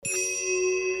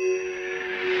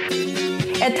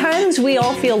At times, we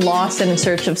all feel lost and in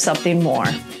search of something more.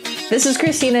 This is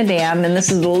Christina Dam, and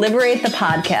this is Liberate the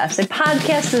Podcast, a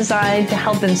podcast designed to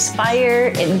help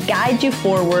inspire and guide you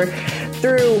forward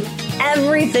through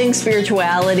everything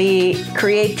spirituality,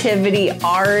 creativity,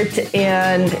 art,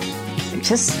 and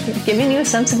just giving you a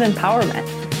sense of empowerment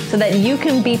so that you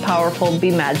can be powerful,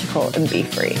 be magical, and be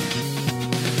free.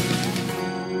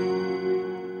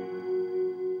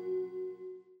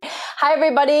 Hi,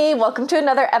 everybody. Welcome to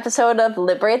another episode of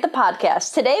Liberate the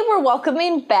Podcast. Today, we're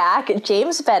welcoming back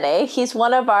James Benet. He's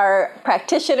one of our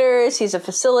practitioners. He's a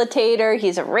facilitator.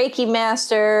 He's a Reiki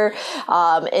master,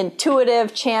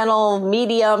 intuitive channel,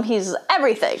 medium. He's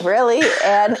everything, really,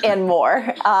 and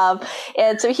more.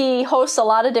 And so he hosts a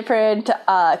lot of different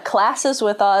classes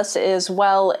with us, as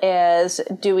well as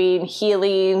doing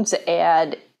healings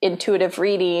and intuitive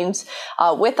readings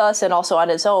with us and also on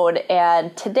his own.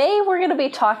 And today we're going to be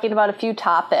talking about a few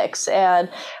topics.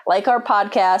 And like our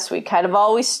podcast, we kind of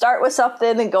always start with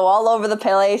something and go all over the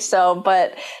place.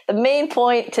 But the main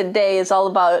point today is all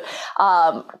about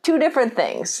two different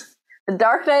things. The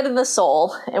dark night of the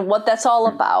soul and what that's all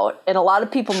about. And a lot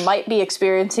of people might be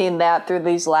experiencing that through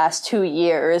these last 2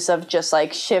 years of just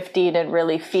like shifting and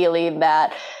really feeling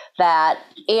that,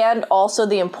 and also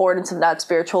the importance of not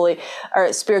spiritual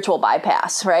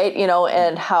bypass, right?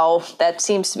 And how that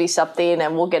seems to be something,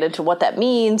 and we'll get into what that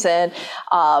means. And,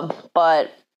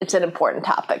 but it's an important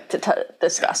topic to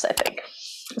discuss, I think.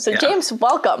 So James,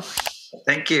 welcome.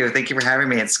 Thank you. Thank you for having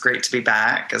me. It's great to be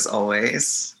back as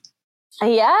always.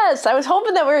 Yes, I was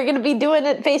hoping that we were going to be doing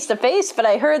it face to face, but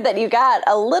I heard that you got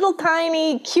a little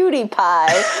tiny cutie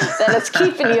pie that is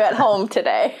keeping you at home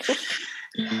today.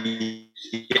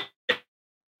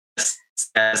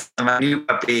 Yes, my new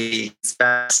puppy.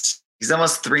 He's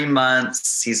almost 3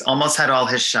 months. He's almost had all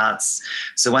his shots.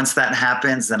 So once that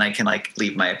happens, then I can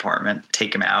leave my apartment,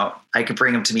 take him out. I could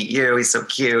bring him to meet you. He's so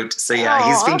cute. So yeah,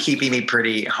 He's been keeping me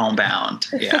pretty homebound.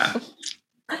 Yeah,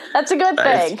 that's a good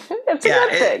thing. It's a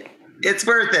good thing. It's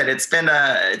worth it. It's been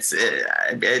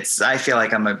I feel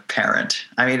like I'm a parent.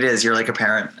 I mean, it is. You're like a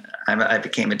parent. I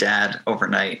became a dad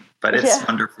overnight, but it's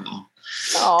wonderful.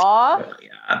 Aww.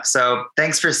 Yeah. So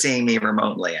thanks for seeing me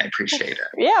remotely. I appreciate it.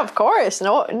 Yeah, of course.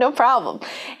 No problem.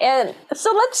 And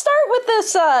so let's start with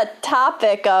this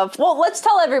topic of, let's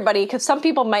tell everybody, because some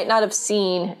people might not have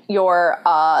seen your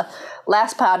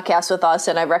last podcast with us,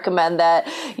 and I recommend that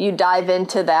you dive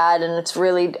into that. And it's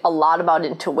really a lot about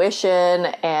intuition,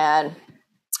 and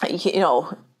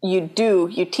you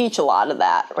teach a lot of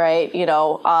that, right?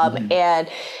 And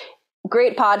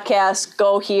great podcast.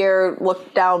 Go here,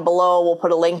 look down below. We'll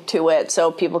put a link to it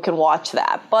so people can watch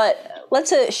that. But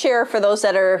let's share for those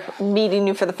that are meeting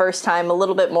you for the first time a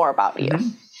little bit more about you. Mm-hmm.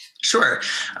 Sure.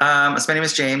 So my name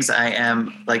is James. I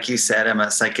am, like you said, I'm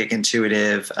a psychic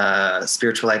intuitive,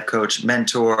 spiritual life coach,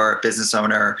 mentor, business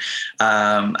owner.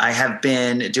 I have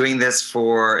been doing this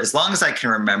for as long as I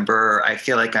can remember. I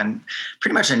feel like I'm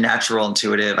pretty much a natural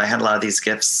intuitive. I had a lot of these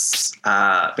gifts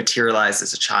materialize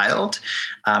as a child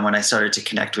when I started to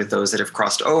connect with those that have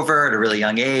crossed over at a really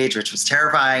young age, which was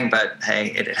terrifying, but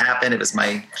hey, it had happened. It was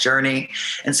my journey.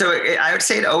 And so I would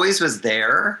say it always was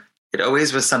there. It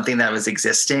always was something that was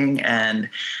existing. And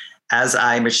as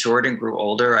I matured and grew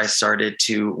older, I started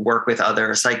to work with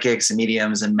other psychics and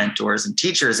mediums and mentors and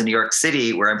teachers in New York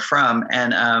City, where I'm from.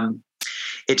 And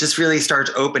it just really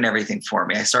started to open everything for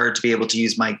me. I started to be able to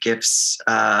use my gifts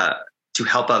to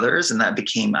help others. And that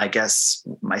became, I guess,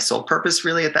 my sole purpose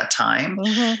really at that time.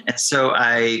 Mm-hmm. And so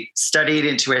I studied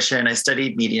intuition. I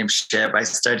studied mediumship. I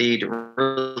studied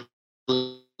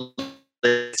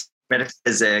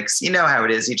metaphysics. You know how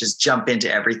it is. You just jump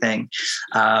into everything.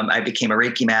 I became a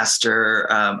Reiki master.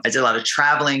 I did a lot of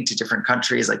traveling to different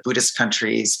countries, like Buddhist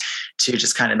countries, to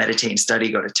just kind of meditate and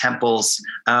study, go to temples.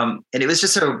 And it was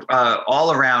just a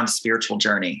all around spiritual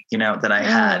journey, that I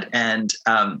had. And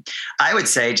I would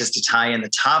say, just to tie in the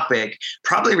topic,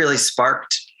 probably really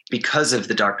sparked because of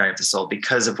the dark night of the soul,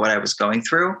 because of what I was going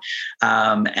through.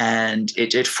 And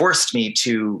it forced me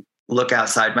to look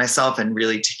outside myself and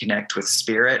really to connect with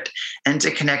spirit and to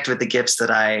connect with the gifts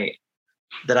that I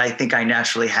think I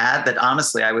naturally had, that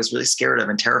honestly I was really scared of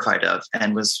and terrified of,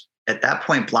 and was at that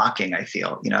point blocking, I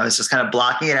feel. I was just kind of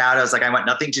blocking it out. I was like, I want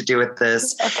nothing to do with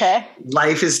this. Okay.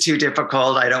 Life is too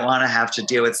difficult. I don't want to have to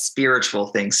deal with spiritual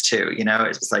things too.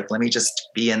 It's just like, let me just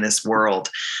be in this world.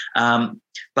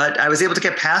 But I was able to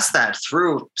get past that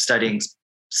through studying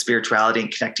spirituality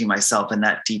and connecting myself in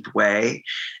that deep way.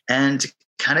 And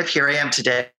kind of here I am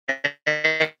today.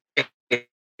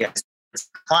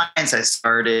 Clients, I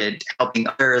started helping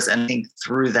others, and I think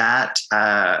through that,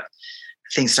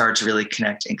 things started to really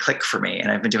connect and click for me.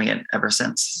 And I've been doing it ever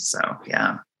since. So,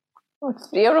 yeah. It's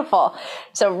beautiful.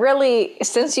 So really,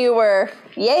 since you were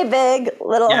yay big,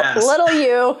 little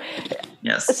you,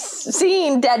 yes,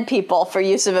 seeing dead people, for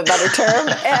use of a better term,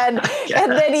 and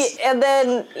yes. and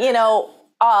then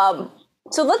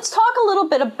so let's talk a little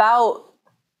bit about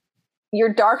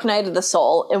your dark night of the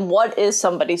soul and what is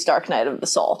somebody's dark night of the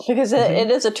soul, because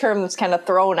it is a term that's kind of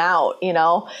thrown out,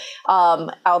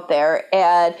 out there.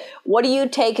 And what do you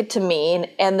take it to mean?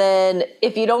 And then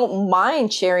if you don't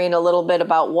mind sharing a little bit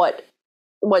about what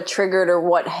triggered or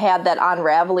what had that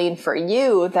unraveling for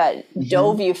you that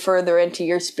dove you further into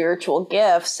your spiritual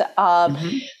gifts.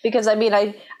 Because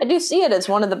I do see it as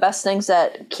one of the best things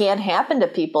that can happen to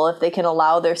people if they can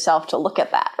allow themselves to look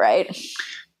at that, right?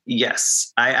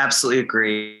 Yes, I absolutely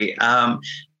agree. Dark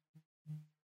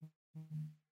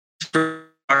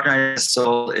night of the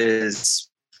soul is,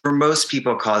 for most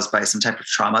people, caused by some type of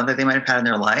trauma that they might have had in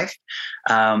their life.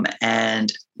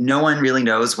 And no one really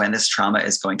knows when this trauma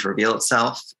is going to reveal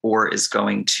itself or is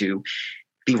going to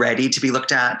be ready to be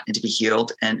looked at and to be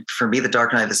healed. And for me, the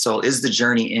dark night of the soul is the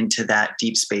journey into that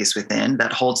deep space within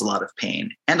that holds a lot of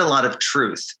pain and a lot of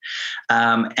truth.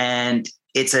 And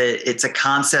it's a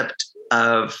concept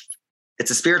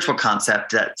it's a spiritual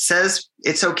concept that says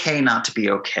it's okay not to be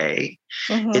okay.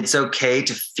 It's okay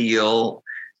to feel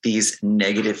these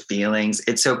negative feelings.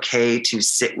 It's okay to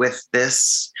sit with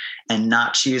this and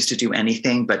not choose to do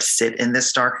anything but sit in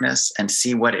this darkness and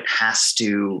see what it has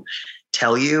to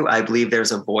tell you. I believe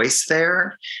there's a voice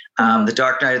there. The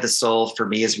dark night of the soul for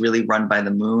me is really run by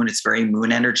the moon. It's very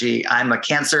moon energy. I'm a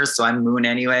Cancer, so I'm moon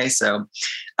anyway. So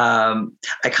I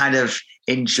kind of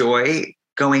enjoy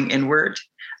going inward.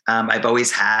 I've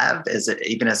always have,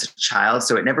 even as a child.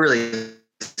 So it never really,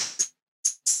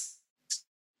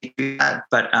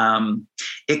 but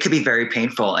it could be very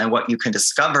painful. And what you can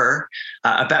discover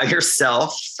about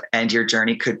yourself and your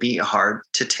journey could be hard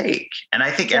to take. And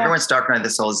I think everyone's dark night of the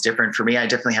soul is different. For me, I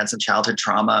definitely had some childhood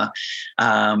trauma,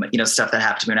 stuff that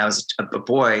happened to me when I was a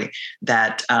boy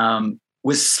that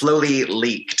was slowly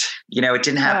leaked. It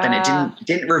didn't happen. It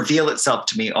didn't reveal itself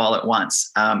to me all at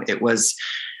once. It was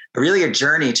really a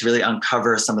journey to really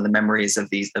uncover some of the memories of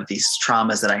these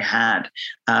traumas that I had.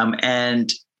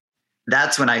 And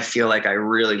that's when I feel like I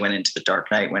really went into the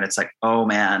dark night, when it's like, oh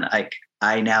man,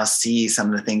 I now see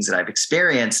some of the things that I've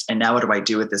experienced. And now what do I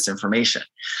do with this information?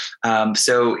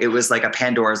 So it was like a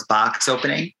Pandora's box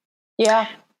opening. Yeah.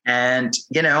 And,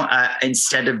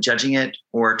 instead of judging it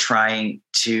or trying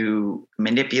to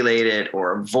manipulate it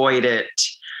or avoid it,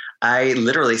 I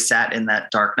literally sat in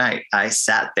that dark night. I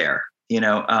sat there. And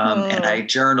I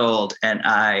journaled and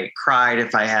I cried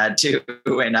if I had to.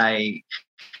 And I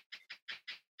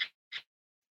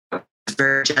was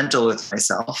very gentle with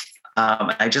myself.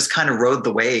 I just kind of rode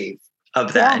the wave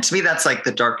of that. Yeah. And to me, that's like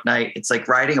the dark night. It's like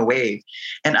riding a wave.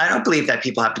 And I don't believe that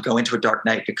people have to go into a dark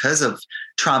night because of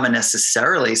trauma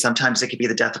necessarily. Sometimes it could be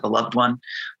the death of a loved one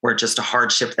or just a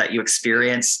hardship that you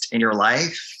experienced in your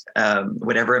life,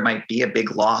 whatever it might be, a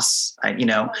big loss,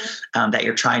 that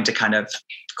you're trying to kind of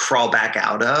crawl back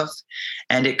out of.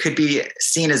 And it could be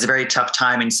seen as a very tough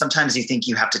time. And sometimes you think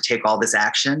you have to take all this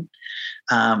action,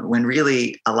 when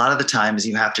really a lot of the times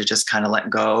you have to just kind of let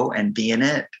go and be in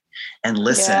it and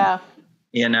listen,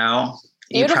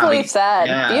 Beautifully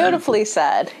said. Beautifully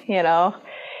said,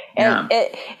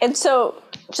 And so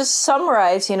just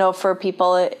summarize, for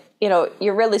people,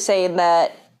 you're really saying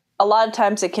that a lot of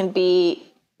times it can be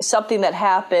something that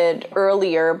happened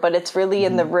earlier, but it's really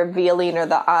in the revealing or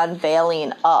the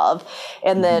unveiling of.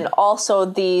 And then also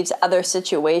these other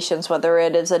situations, whether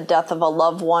it is a death of a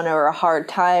loved one or a hard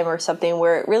time or something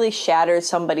where it really shatters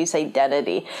somebody's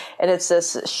identity. And it's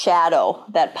this shadow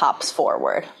that pops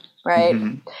forward. Right.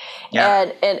 And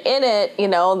in it,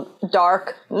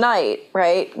 dark night,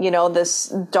 right?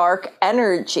 This dark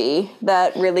energy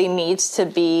that really needs to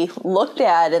be looked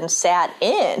at and sat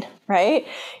in, right?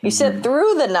 You sit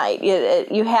through the night.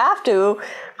 You have to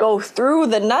go through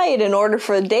the night in order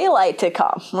for daylight to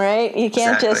come, right? You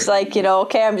can't just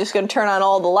okay, I'm just going to turn on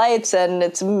all the lights and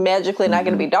it's magically not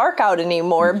going to be dark out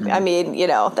anymore. I mean,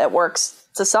 that works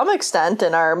to some extent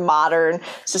in our modern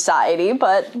society,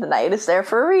 but the night is there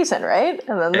for a reason, right?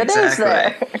 And then the day's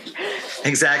there.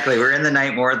 Exactly. We're in the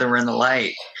night more than we're in the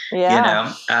light,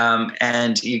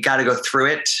 and you got to go through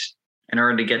it in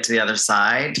order to get to the other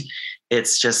side.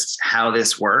 It's just how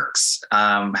this works,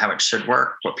 how it should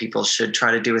work. What people should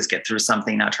try to do is get through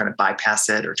something, not try to bypass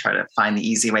it or try to find the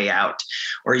easy way out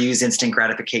or use instant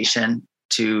gratification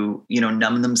to,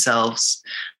 numb themselves.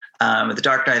 The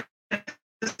dark night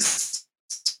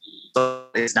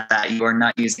It's not that you are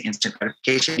not using instant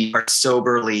gratification. You are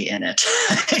soberly in it.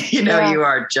 You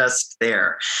are just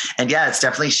there. And yeah, it's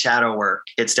definitely shadow work.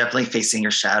 It's definitely facing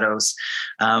your shadows.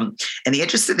 And the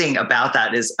interesting thing about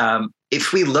that is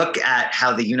if we look at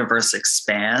how the universe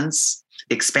expands,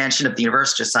 the expansion of the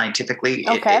universe, just scientifically,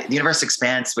 the universe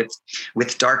expands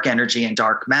with dark energy and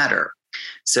dark matter.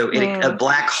 So a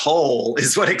black hole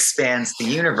is what expands the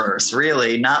universe,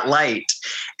 really, not light.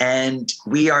 And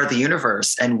we are the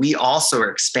universe. And we also are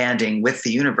expanding with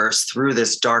the universe through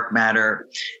this dark matter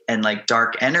and like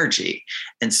dark energy.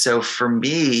 And so for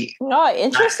me... Oh,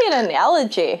 interesting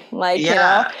analogy.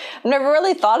 I've never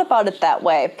really thought about it that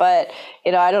way. But,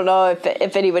 I don't know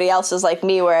if anybody else is like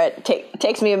me, where it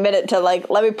takes me a minute to let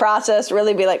me process,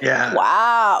 really be like,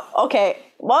 wow, okay.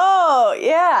 Whoa,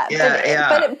 yeah.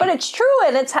 But it's true,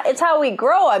 and it's how we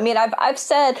grow. I mean, I've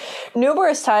said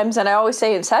numerous times, and I always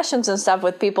say in sessions and stuff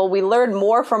with people, we learn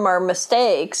more from our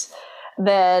mistakes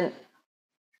than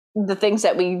the things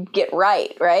that we get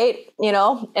right?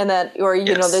 And that,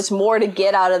 there's more to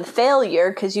get out of the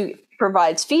failure because you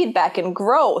provides feedback and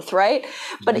growth, right?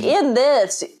 But in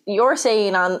this, you're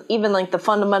saying on even like the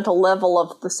fundamental level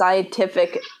of the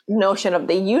scientific notion of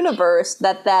the universe,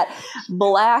 that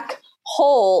black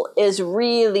hole is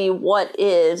really what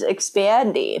is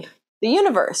expanding the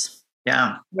universe.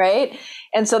 Yeah. Right.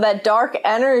 And so that dark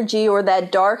energy or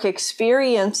that dark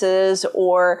experiences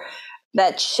or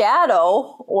that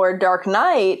shadow or dark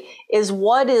night is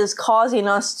what is causing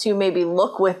us to maybe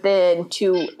look within,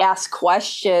 to ask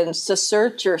questions, to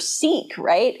search or seek.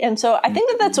 Right. And so I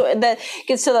think that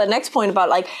gets to the next point about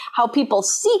like how people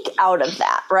seek out of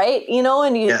that. Right.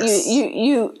 And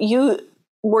you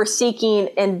were seeking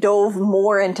and dove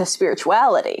more into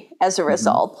spirituality as a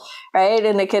result, right?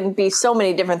 And it can be so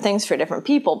many different things for different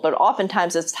people, but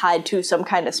oftentimes it's tied to some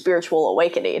kind of spiritual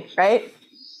awakening, right?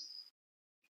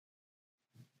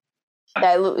 Did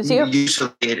I lose you?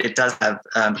 Usually it does have,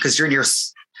 because you're in your,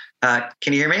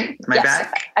 can you hear me? Am I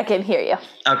back? I can hear you.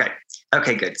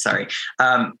 Okay, good. Sorry.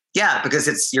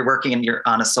 Because you're working and you're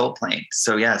on a soul plane.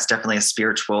 So yeah, it's definitely a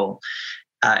spiritual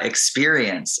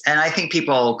experience. And I think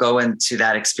people go into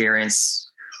that experience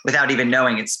without even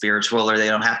knowing it's spiritual, or they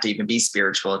don't have to even be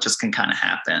spiritual. It just can kind of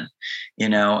happen,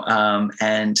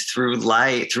 and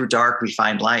through dark, we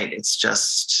find light. It's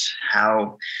just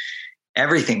how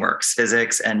everything works,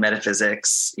 physics and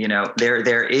metaphysics.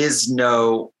 There is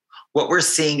no, what we're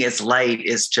seeing as light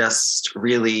is just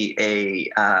really a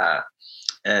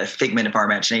figment of our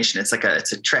imagination. It's a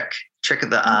trick of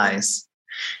the eyes.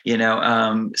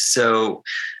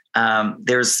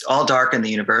 There's all dark in the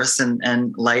universe,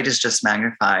 and light is just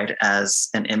magnified as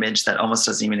an image that almost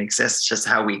doesn't even exist. Just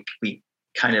how we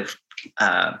kind of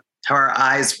how our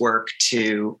eyes work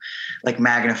to like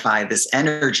magnify this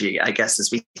energy, I guess, as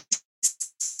we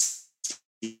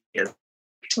see it.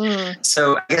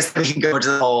 So I guess we can go to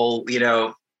the whole,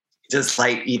 does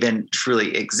light even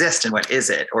truly exist, and what is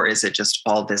it? Or is it just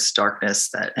all this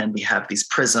darkness and we have these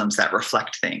prisms that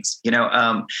reflect things,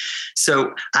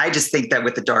 So I just think that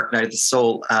with the dark night of the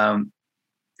soul,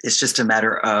 it's just a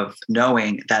matter of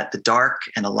knowing that the dark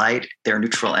and the light, they're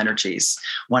neutral energies.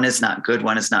 One is not good,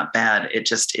 one is not bad. It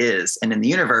just is. And in the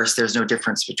universe, there's no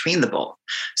difference between the both.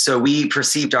 So we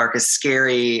perceive dark as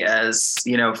scary, as,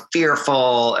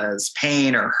 fearful, as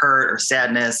pain or hurt or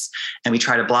sadness. And we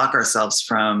try to block ourselves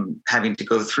from having to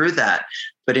go through that.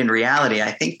 But in reality,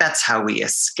 I think that's how we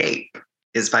escape,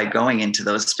 is by going into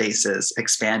those spaces,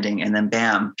 expanding, and then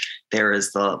bam, there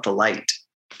is the light,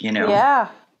 Yeah.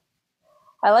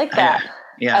 I like that.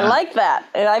 Yeah. I like that.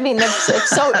 And I mean, it's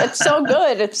so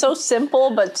good. It's so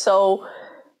simple, but so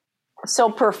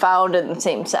profound in the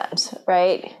same sense.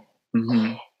 Right.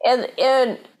 Mm-hmm.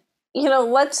 And,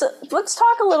 let's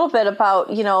talk a little bit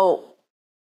about,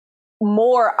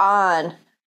 more on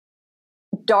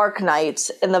dark nights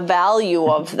and the value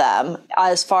of them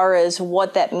as far as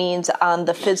what that means on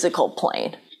the physical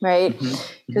plane. Right? Because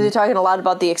you're talking a lot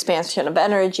about the expansion of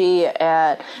energy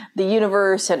and the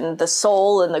universe and the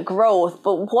soul and the growth,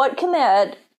 but what can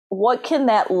that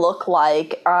look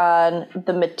like on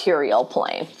the material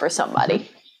plane for somebody?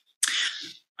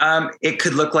 It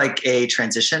could look like a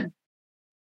transition,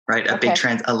 right?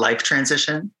 A life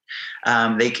transition.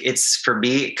 For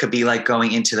me, it could be like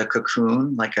going into the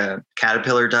cocoon, like a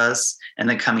caterpillar does, and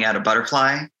then coming out a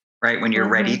butterfly, right? When you're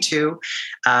ready to.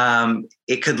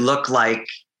 It could look like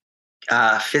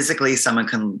physically, someone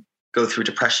can go through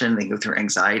depression, they can go through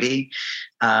anxiety,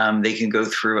 they can go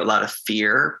through a lot of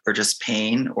fear or just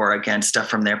pain, or again, stuff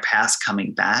from their past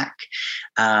coming back.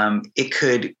 It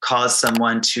could cause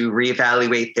someone to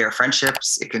reevaluate their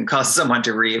friendships. It can cause someone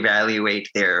to reevaluate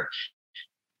their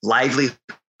livelihood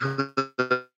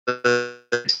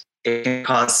it can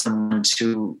cause someone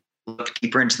to look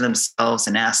deeper into themselves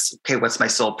and ask, okay, what's my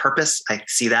soul purpose? I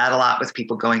see that a lot with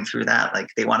people going through that. Like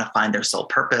they want to find their soul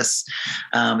purpose.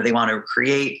 They want to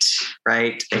create,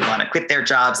 right? They want to quit their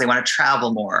jobs. They want to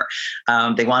travel more.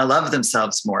 They want to love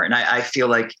themselves more. And I feel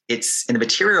like it's in the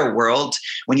material world,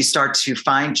 when you start to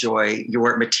find joy,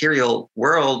 your material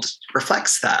world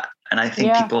reflects that. And I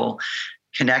think people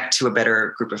connect to a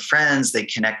better group of friends. They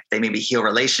maybe heal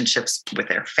relationships with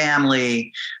their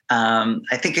family.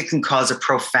 I think it can cause a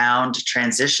profound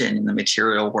transition in the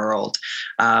material world.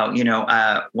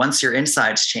 Once your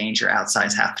insides change, your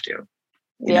outsides have to.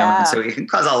 You know, and so it can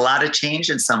cause a lot of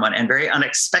change in someone, and very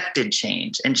unexpected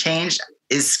change. And change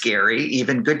is scary.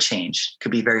 Even good change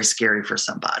could be very scary for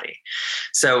somebody.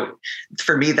 So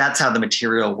for me, that's how the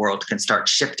material world can start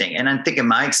shifting. And I think in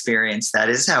my experience, that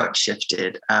is how it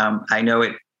shifted. I know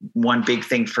one big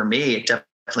thing for me, it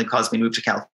definitely caused me to move to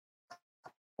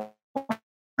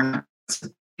California.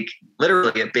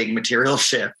 Literally a big material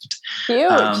shift.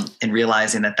 Huge. And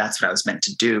realizing that that's what I was meant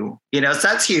to do, so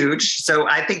that's huge. So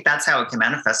I think that's how it can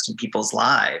manifest in people's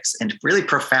lives in really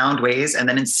profound ways. And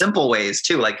then in simple ways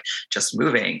too, like just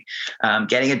moving,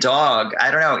 getting a dog.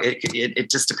 I don't know. It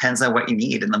just depends on what you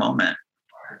need in the moment.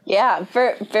 Yeah,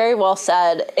 very, very well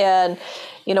said. And,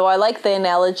 I like the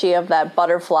analogy of that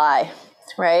butterfly,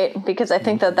 right? Because I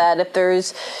think that if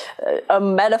there's a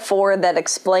metaphor that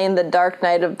explained the dark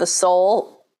night of the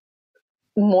soul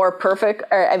more perfect,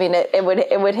 or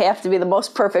it would have to be the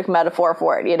most perfect metaphor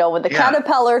for it. When the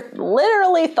caterpillar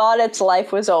literally thought its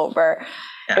life was over,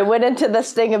 it went into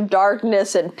this thing of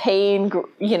darkness and pain,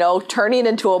 turning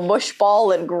into a mush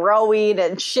ball and growing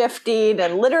and shifting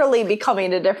and literally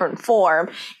becoming a different form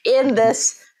in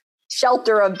this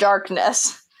shelter of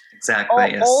darkness.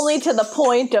 Exactly. Only to the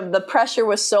point of the pressure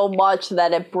was so much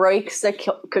that it breaks the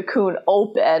cocoon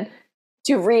open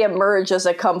to reemerge as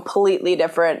a completely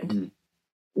different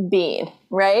being,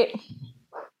 right?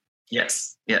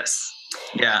 Yes.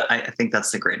 Yeah, I think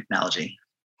that's a great analogy.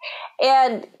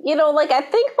 And, I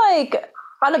think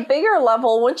on a bigger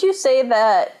level, wouldn't you say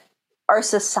that our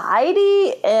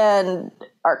society and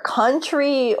our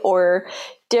country or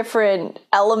different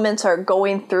elements are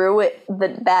going through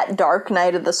that dark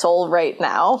night of the soul right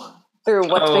now through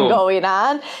what's been going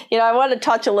on? I want to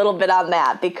touch a little bit on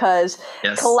that because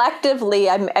collectively,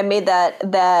 I made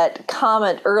that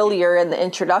comment earlier in the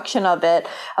introduction of it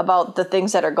about the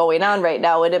things that are going on right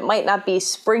now. And it might not be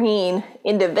springing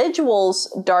individuals'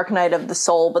 dark night of the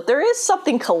soul, but there is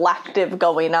something collective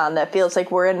going on that feels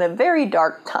like we're in a very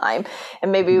dark time.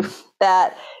 And maybe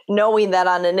that knowing that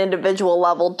on an individual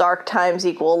level, dark times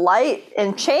equal light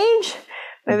and change,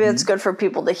 maybe it's good for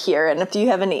people to hear. And if you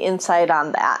have any insight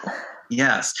on that.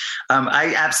 Yes.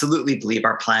 I absolutely believe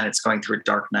our planet's going through a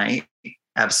dark night.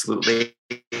 Absolutely.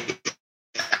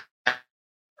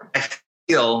 I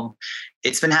feel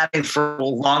it's been happening for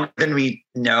longer than we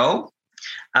know.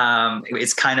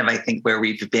 It's kind of, I think, where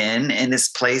we've been in this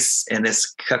place, in this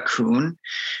cocoon.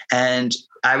 And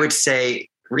I would say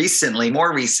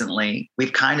more recently,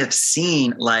 we've kind of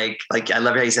seen like I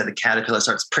love how you said the caterpillar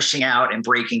starts pushing out and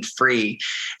breaking free.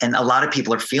 And a lot of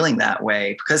people are feeling that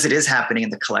way because it is happening in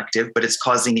the collective, but it's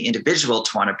causing the individual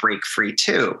to want to break free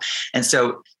too. And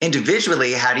so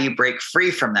individually, how do you break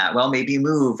free from that? Well, maybe you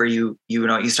move or you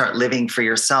start living for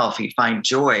yourself, you find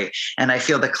joy. And I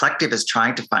feel the collective is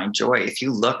trying to find joy. If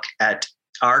you look at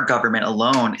our government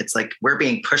alone, it's like we're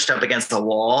being pushed up against the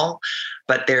wall,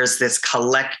 but there's this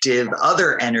collective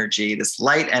other energy, this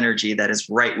light energy that is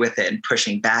right with it and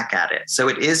pushing back at it. So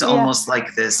it is almost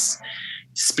like this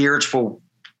spiritual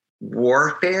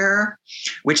warfare,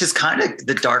 which is kind of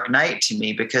the dark night to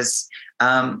me, because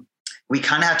we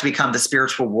kind of have to become the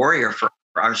spiritual warrior for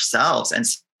ourselves and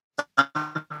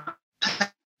sometimes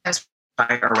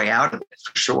fight our way out of it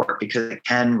for sure, because it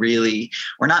can really,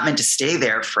 we're not meant to stay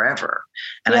there forever.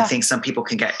 And I think some people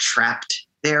can get trapped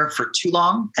there for too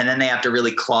long and then they have to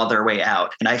really claw their way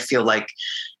out. And I feel like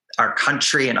our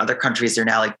country and other countries are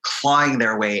now like clawing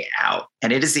their way out.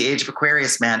 And it is the age of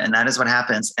Aquarius, man. And that is what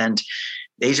happens. And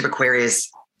the age of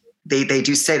Aquarius, they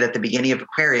do say that the beginning of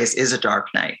Aquarius is a dark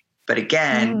night. But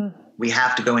again, we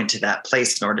have to go into that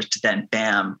place in order to then,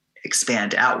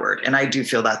 expand outward. And I do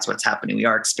feel that's what's happening. We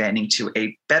are expanding to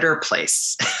a better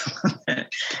place.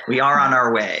 We are on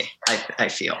our way, I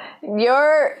feel.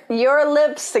 Your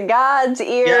lips to God's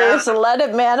ears, let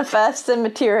it manifest and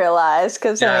materialize.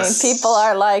 Because people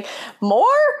are like, more?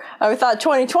 We thought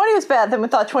 2020 was bad, then we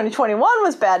thought 2021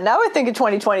 was bad. Now we're thinking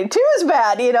 2022 is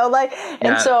bad,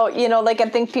 and so, I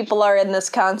think people are in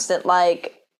this constant,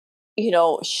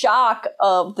 shock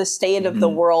of the state of the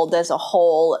world as a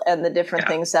whole and the different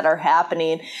things that are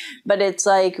happening. But it's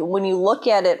like when you look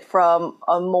at it from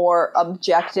a more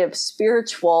objective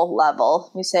spiritual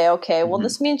level, you say, okay, well,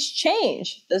 this means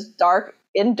change. This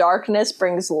in darkness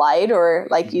brings light, or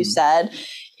like you said,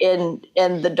 in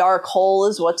the dark hole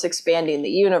is what's expanding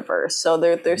the universe. So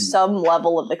there's some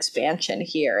level of expansion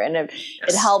here, and it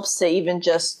helps to even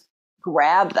just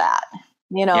grab that,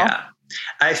 Yeah,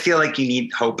 I feel like you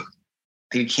need hope.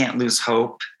 You can't lose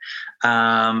hope.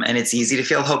 And it's easy to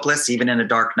feel hopeless, even in a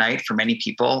dark night. For many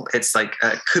people, it's like,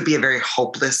 could be a very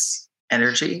hopeless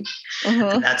energy.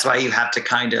 And that's why you have to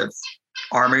kind of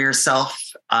armor yourself.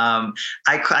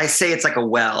 I say it's like a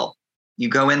well. You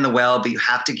go in the well, but you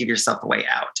have to give yourself a way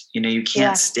out. You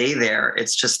can't stay there.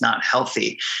 It's just not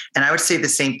healthy. And I would say the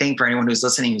same thing for anyone who's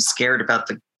listening, who's scared about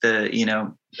the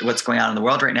what's going on in the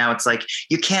world right now. It's like,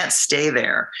 you can't stay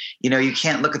there. You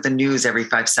can't look at the news every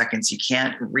 5 seconds. You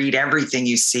can't read everything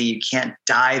you see. You can't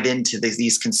dive into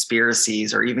these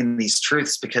conspiracies or even these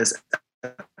truths, because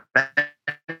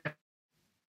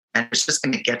and it's just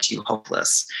going to get you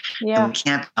hopeless. And we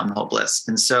can't become hopeless.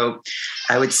 And so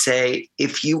I would say,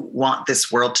 if you want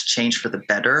this world to change for the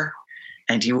better,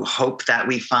 and you hope that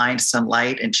we find some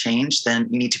light and change, then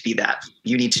you need to be that.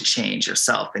 You need to change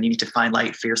yourself, and you need to find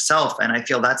light for yourself. And I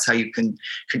feel that's how you can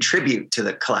contribute to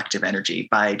the collective energy,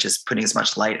 by just putting as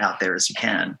much light out there as you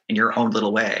can in your own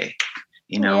little way,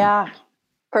 Yeah,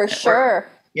 for sure.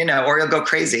 Or you'll go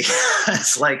crazy.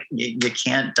 It's like, you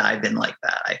can't dive in like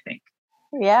that, I think.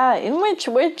 Yeah, in which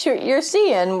we're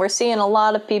seeing a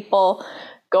lot of people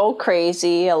go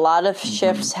crazy, a lot of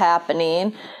shifts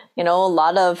happening, a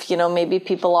lot of, maybe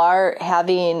people are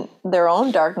having their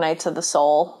own dark nights of the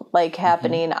soul, like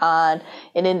happening on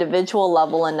an individual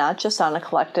level and not just on a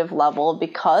collective level,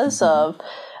 because of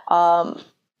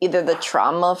either the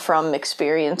trauma from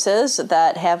experiences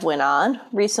that have went on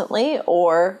recently,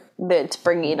 or that's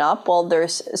bringing up while they're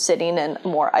sitting in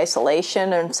more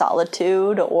isolation and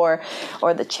solitude, or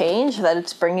the change that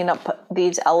it's bringing up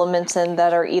these elements in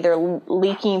that are either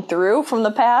leaking through from the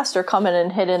past or coming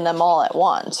and hitting them all at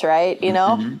once, right?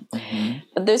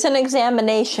 But there's an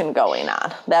examination going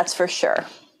on, that's for sure.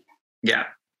 Yeah,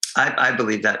 I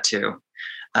believe that too.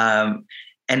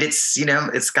 And it's,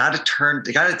 it's got to turn,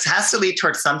 it has to lead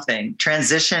towards something.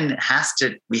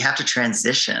 We have to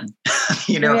transition,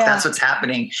 if that's what's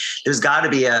happening, there's got to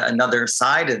be another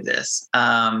side of this.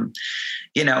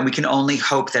 We can only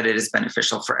hope that it is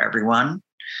beneficial for everyone.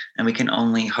 And we can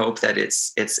only hope that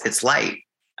it's light.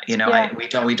 We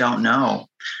don't know,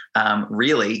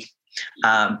 really.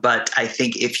 But I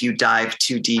think if you dive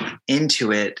too deep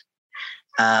into it,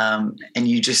 and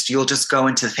you'll just go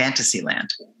into fantasy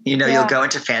land, you'll go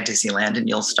into fantasy land, and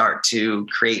you'll start to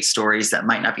create stories that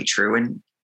might not be true, and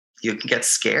you can get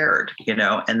scared,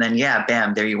 and then,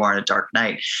 bam, there you are in a dark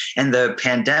night. And the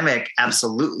pandemic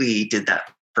absolutely did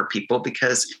that for people,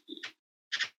 because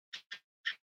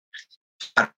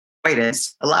a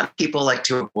lot of people like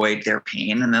to avoid their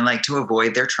pain, and then like to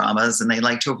avoid their traumas, and they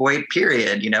like to avoid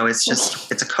period.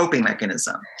 It's a coping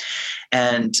mechanism.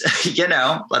 And,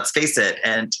 let's face it.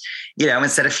 And,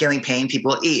 instead of feeling pain,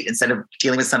 people eat. Instead of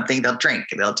dealing with something, they'll drink,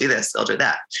 they'll do this, they'll do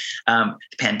that. The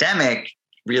pandemic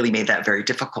really made that very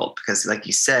difficult, because, like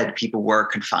you said, people were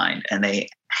confined, and they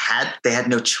had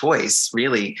no choice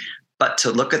really but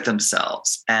to look at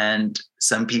themselves. And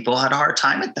some people had a hard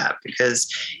time at that, because,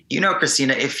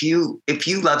 Christina, if you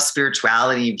love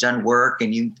spirituality, you've done work,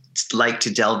 and you like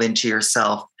to delve into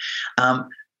yourself,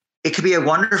 it could be a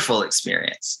wonderful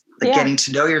experience, getting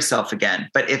to know yourself again.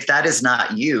 But if that is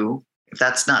not you, if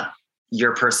that's not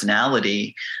your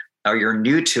personality, or you're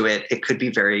new to it, it could be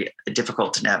very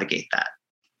difficult to navigate that.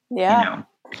 Yeah.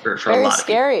 For very a lot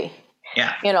scary. Of people.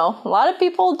 Yeah. A lot of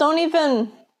people don't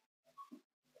even,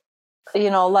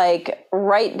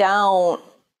 write down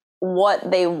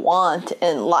what they want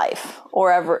in life,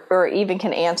 or even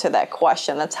can answer that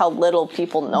question. That's how little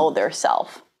people know their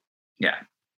self. Yeah.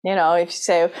 If you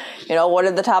say, what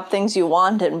are the top things you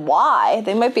want and why,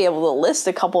 they might be able to list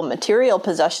a couple material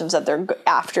possessions that they're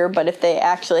after. But if they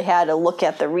actually had to look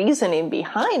at the reasoning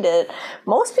behind it,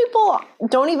 most people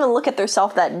don't even look at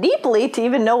themselves that deeply to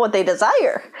even know what they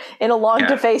desire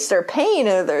to face their pain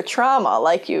or their trauma,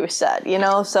 like you said,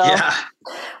 so. Yeah.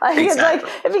 It's like,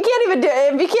 if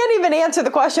you can't even answer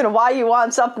the question of why you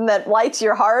want something that lights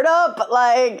your heart up,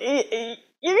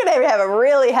 you're going to have a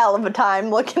really hell of a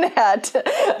time looking at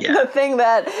the thing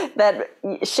that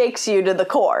shakes you to the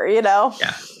core, Yeah.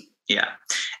 Yeah.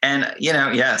 And,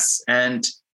 yes. And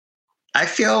I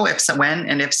feel if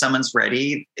someone's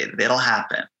ready, it'll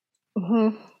happen.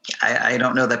 I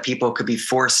don't know that people could be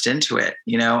forced into it,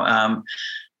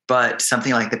 but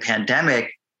something like the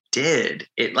pandemic did.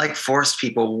 It like forced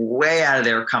people way out of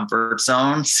their comfort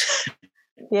zones.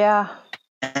 Yeah.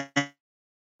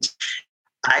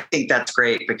 I think that's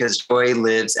great because joy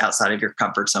lives outside of your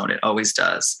comfort zone. It always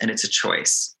does. And it's a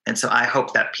choice. And so I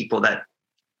hope that people that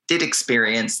did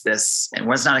experience this and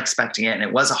was not expecting it, and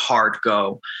it was a hard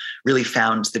go, really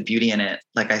found the beauty in it.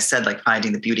 Like I said, like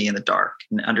finding the beauty in the dark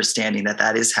and understanding that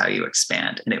that is how you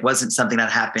expand. And it wasn't something that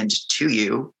happened to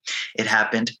you. It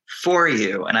happened for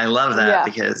you. And I love that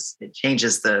because it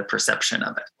changes the perception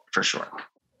of it for sure.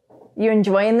 You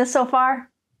enjoying this so far?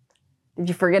 Did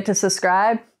you forget to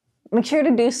subscribe? Make sure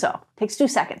to do so. It takes 2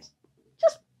 seconds.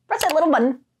 Just press that little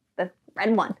button, the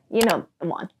red one. You know the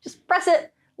one. Just press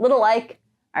it, little like.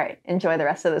 All right, enjoy the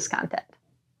rest of this content.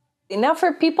 Now,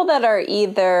 for people that are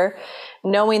either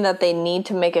knowing that they need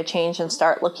to make a change and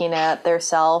start looking at their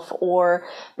self, or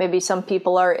maybe some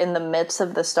people are in the midst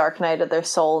of this dark night of their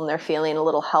soul and they're feeling a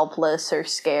little helpless or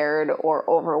scared or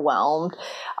overwhelmed,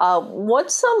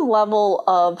 what's some level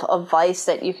of advice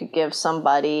that you could give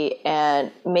somebody?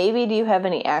 And maybe do you have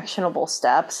any actionable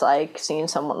steps, like seeing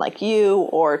someone like you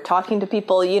or talking to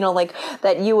people, like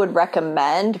that you would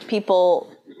recommend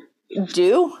people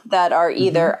do that are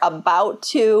either about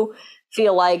to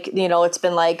feel like, it's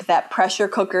been like that pressure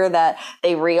cooker that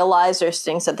they realize there's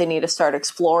things that they need to start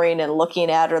exploring and looking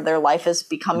at, or their life is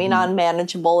becoming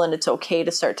unmanageable and it's okay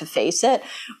to start to face it,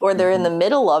 or they're in the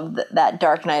middle of that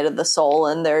dark night of the soul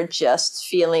and they're just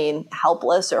feeling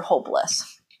helpless or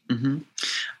hopeless?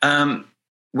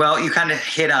 Well, you kind of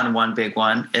hit on one big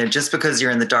one. And just because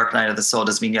you're in the dark night of the soul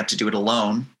doesn't mean you have to do it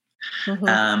alone.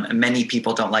 Many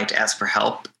people don't like to ask for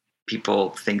help. People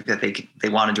think that they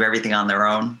want to do everything on their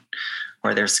own,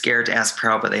 or they're scared to ask for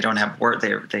help, but they don't have worth.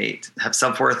 They have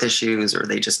self-worth issues, or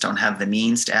they just don't have the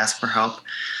means to ask for help,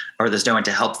 or there's no one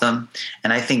to help them.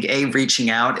 And I think reaching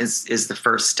out is the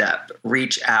first step.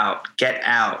 Reach out, get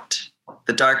out.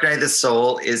 The dark night of the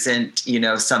soul isn't,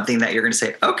 something that you're going to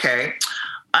say, okay,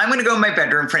 I'm going to go in my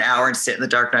bedroom for an hour and sit in the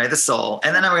dark night of the soul.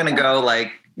 And then I'm going to go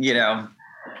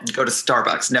go to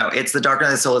Starbucks. No, it's the dark night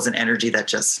of the soul is an energy that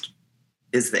just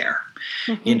is there,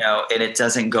 and it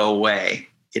doesn't go away.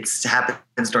 It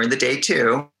happens during the day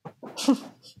too.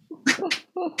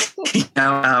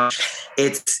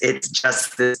 It's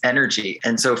just this energy.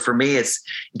 And so for me, it's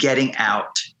getting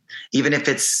out, even if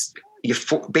it's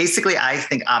basically, I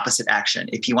think opposite action.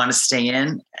 If you want to stay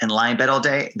in and lie in bed all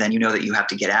day, then you know that you have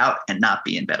to get out and not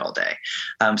be in bed all day.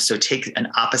 So take an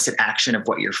opposite action of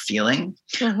what you're feeling.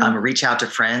 Reach out to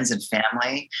friends and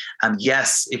family.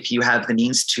 Yes, if you have the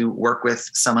means to work with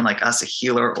someone like us, a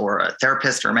healer or a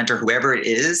therapist or a mentor, whoever it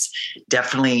is,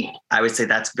 definitely, I would say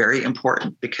that's very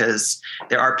important, because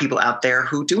there are people out there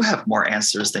who do have more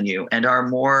answers than you and are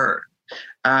more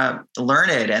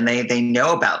learned, and they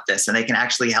know about this, and they can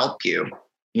actually help you,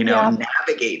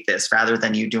 navigate this rather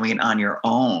than you doing it on your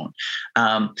own.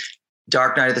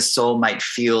 Dark night of the soul might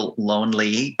feel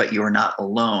lonely, but you're not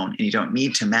alone, and you don't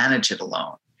need to manage it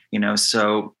alone.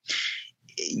 So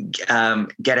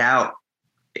get out.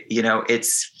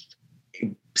 It's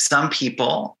some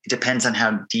people, it depends on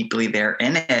how deeply they're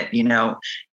in it.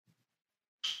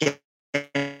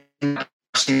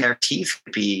 Brushing their teeth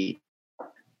could be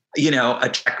a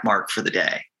check mark for the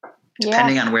day,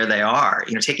 depending on where they are.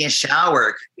 Taking a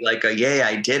shower, like a yay,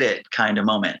 I did it kind of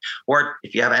moment. Or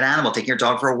if you have an animal, taking your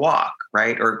dog for a walk,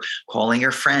 right? Or calling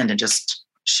your friend and just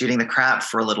shooting the crap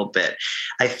for a little bit.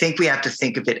 I think we have to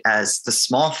think of it as the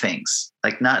small things,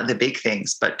 like not the big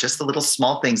things, but just the little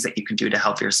small things that you can do to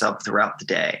help yourself throughout the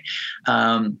day.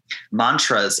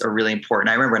 Mantras are really important.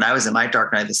 I remember when I was in my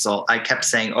dark night of the soul, I kept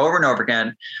saying over and over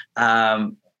again,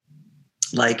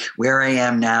 like, where I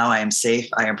am now, I am safe,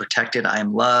 I am protected, I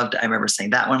am loved. I remember saying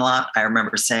that one a lot. I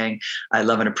remember saying, I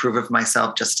love and approve of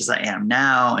myself just as I am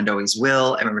now and always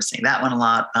will. I remember saying that one a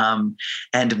lot.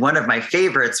 And one of my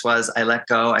favorites was, I let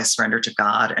go, I surrender to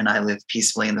God, and I live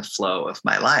peacefully in the flow of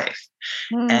my life.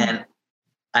 And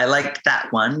I like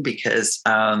that one because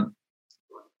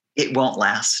it won't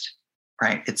last,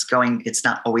 right? It's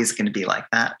not always going to be like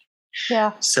that.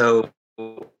 Yeah. So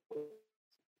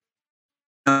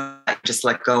just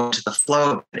let go into the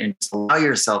flow and just allow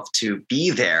yourself to be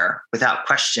there without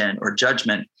question or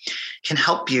judgment can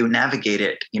help you navigate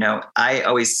it. I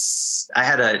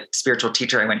had a spiritual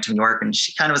teacher. I went to New York, and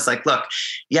she kind of was like, look,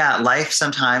 life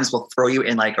sometimes will throw you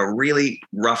in like a really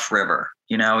rough river.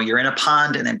 You're in a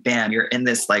pond and then bam, you're in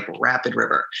this like rapid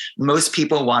river. Most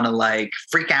people want to like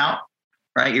freak out,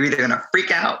 right? You're either going to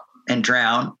freak out and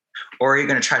drown, or you're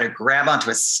going to try to grab onto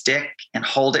a stick and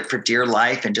hold it for dear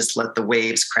life and just let the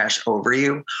waves crash over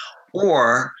you.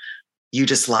 or you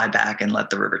just lie back and let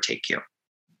the river take you.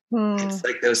 Hmm. It's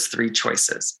like those three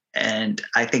choices. And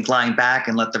I think lying back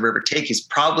and let the river take you is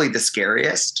probably the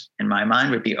scariest in my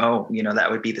mind. Would be, that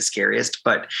would be the scariest.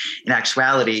 But in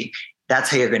actuality, that's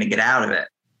how you're going to get out of it.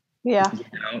 Yeah.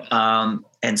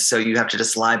 And so you have to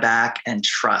just lie back and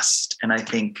trust. And I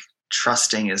think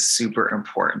trusting is super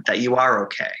important, that you are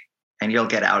okay and you'll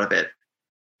get out of it.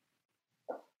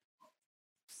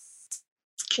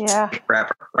 Yeah.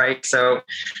 Forever, right? So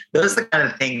those are the kind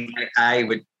of things I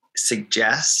would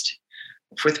suggest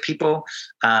with people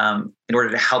in order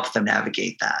to help them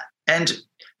navigate that,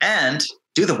 and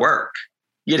do the work.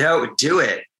 Do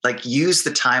it. Like, use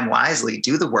the time wisely.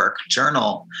 Do the work.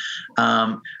 Journal.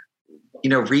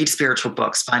 Read spiritual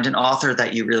books. Find an author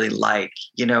that you really like.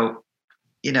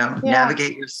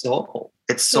 Navigate your soul.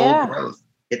 It's soul growth.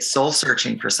 It's soul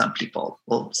searching for some people.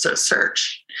 Well,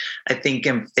 search. I think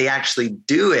if they actually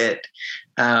do it,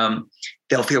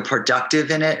 they'll feel productive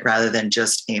in it rather than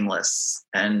just aimless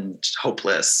and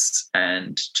hopeless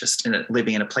and just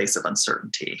living in a place of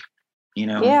uncertainty,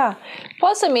 Yeah.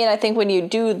 Plus, I think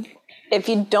if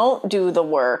you don't do the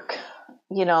work,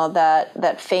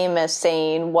 that famous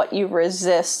saying, what you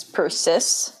resist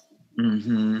persists.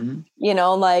 Mm-hmm.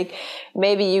 Like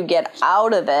maybe you get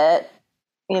out of it,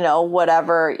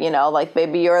 whatever, like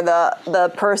maybe you're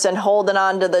the person holding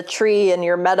on to the tree in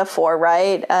your metaphor,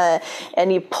 right?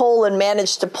 And you pull and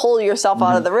manage to pull yourself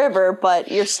out of the river, but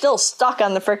you're still stuck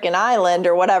on the freaking island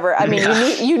or whatever.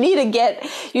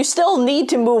 You still need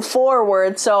to move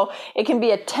forward. So it can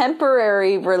be a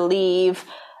temporary relief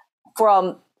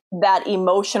from that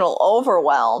emotional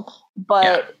overwhelm,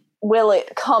 but will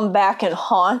it come back and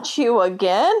haunt you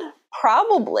again?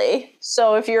 Probably.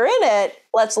 So if you're in it,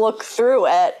 let's look through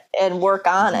it and work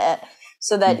on it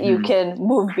so that you can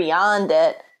move beyond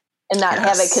it and not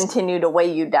have it continue to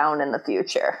weigh you down in the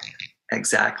future.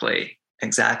 Exactly.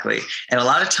 And a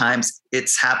lot of times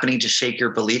it's happening to shake your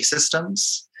belief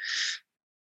systems,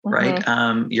 right?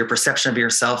 Your perception of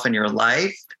yourself and your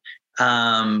life,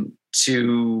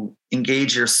 to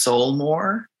engage your soul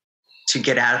more, to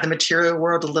get out of the material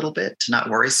world a little bit, to not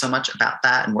worry so much about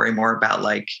that and worry more about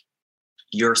like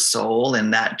your soul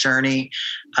and that journey.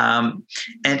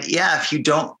 If you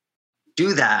don't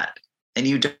do that and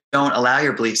you don't allow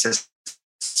your belief system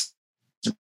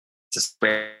to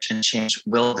switch and change,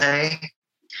 will they?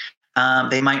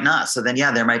 They might not. So then,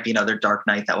 there might be another dark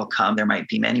night that will come. There might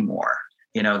be many more,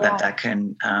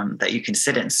 that you can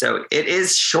sit in. So it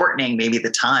is shortening maybe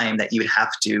the time that you would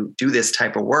have to do this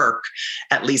type of work,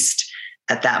 at least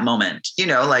at that moment.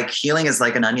 Like healing is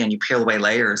like an onion. You peel away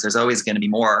layers. There's always going to be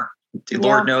more.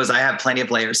 Lord knows I have plenty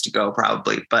of layers to go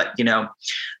probably. But,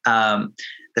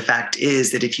 the fact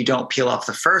is that if you don't peel off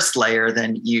the first layer,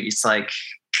 then it's like,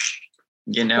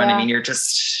 what I mean? You're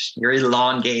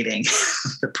elongating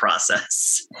the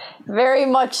process. Very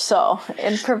much so.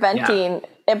 And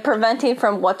preventing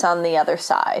from what's on the other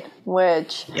side,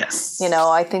 which,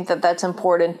 I think that that's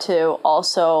important to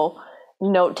also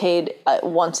notate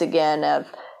once again of,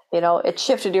 it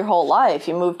shifted your whole life.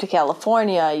 You moved to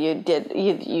California.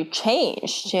 You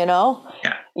changed,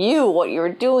 what you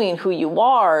were doing, who you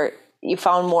are, you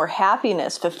found more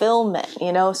happiness, fulfillment,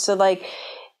 so like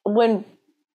when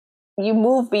you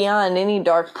move beyond any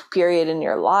dark period in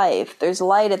your life, there's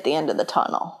light at the end of the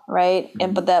tunnel, right?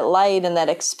 But that light and that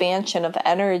expansion of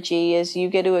energy is you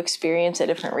get to experience a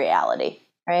different reality,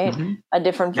 right? A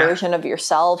different version of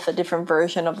yourself, a different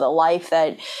version of the life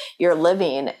that you're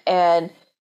living. And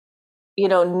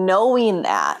knowing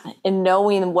that and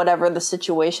knowing whatever the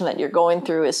situation that you're going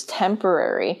through is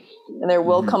temporary and there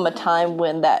will come a time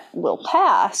when that will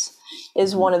pass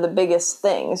is one of the biggest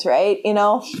things, right?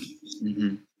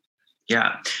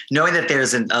 Yeah. Knowing that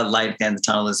there's a light at the end of the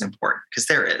tunnel is important because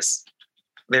there is.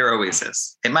 There always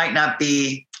is. It might not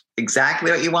be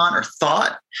exactly what you want or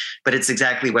thought, but it's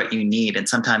exactly what you need. And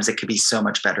sometimes it could be so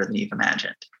much better than you've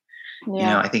imagined.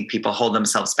 I think people hold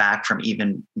themselves back from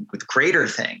even with greater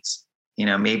things.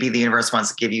 Maybe the universe wants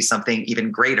to give you something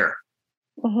even greater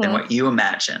than what you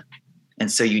imagine.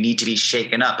 And so you need to be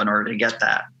shaken up in order to get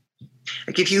that.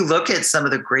 Like if you look at some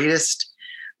of the greatest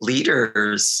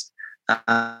leaders, they've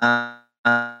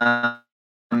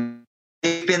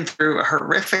been through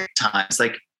horrific times.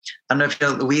 Like, I don't know if you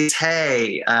know Louise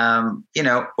Hay, Oprah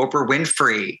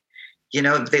Winfrey,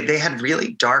 they had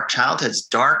really dark childhoods,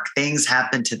 dark things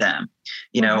happened to them,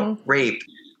 rape,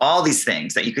 all these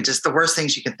things that you could just, the worst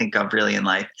things you can think of really in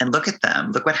life. And look at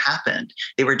them, look what happened.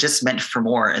 They were just meant for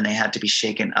more, and they had to be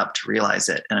shaken up to realize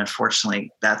it. And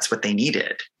unfortunately, that's what they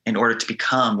needed in order to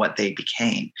become what they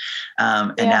became.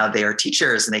 And now they are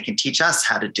teachers, and they can teach us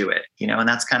how to do it, and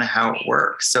that's kind of how it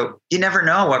works. So you never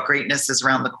know what greatness is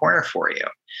around the corner for you.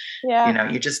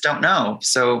 Yeah. You just don't know.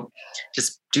 So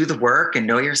just do the work and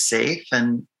know you're safe,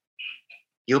 and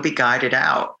you'll be guided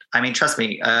out. I mean, trust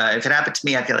me, if it happened to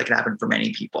me, I feel like it happened for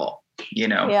many people,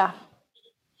 Yeah.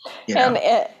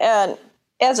 And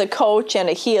as a coach and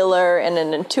a healer and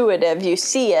an intuitive, you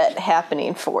see it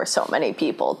happening for so many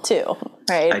people too,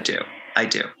 right? I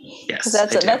do. Yes.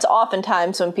 That's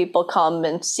oftentimes when people come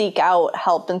and seek out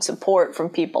help and support from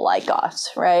people like us,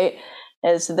 right?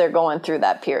 As they're going through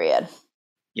that period.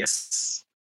 Yes.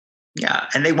 Yeah.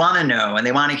 And they want to know, and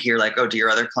they want to hear like, oh, do your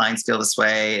other clients feel this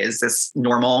way? Is this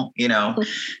normal?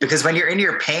 Because when you're in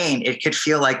your pain, it could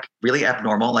feel like really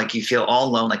abnormal. Like you feel all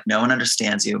alone, like no one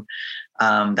understands you,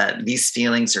 that these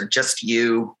feelings are just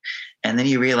you. And then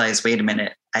you realize, wait a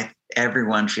minute,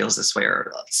 everyone feels this way,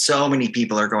 or so many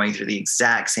people are going through the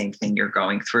exact same thing you're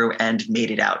going through and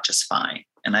made it out just fine.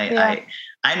 And I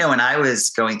know when I was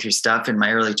going through stuff in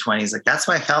my early 20s, like that's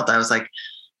what I felt. I was like,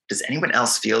 does anyone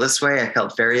else feel this way? I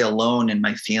felt very alone in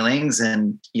my feelings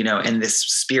and, in this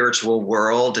spiritual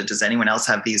world. Does anyone else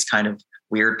have these kind of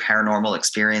weird paranormal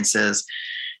experiences?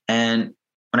 And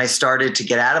when I started to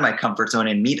get out of my comfort zone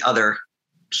and meet other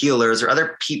healers or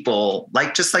other people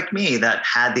just like me that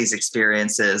had these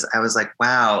experiences, I was like,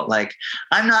 wow, like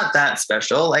I'm not that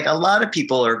special. Like a lot of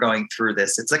people are going through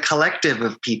this. It's a collective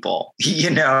of people, we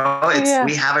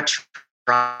have a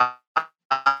tribe.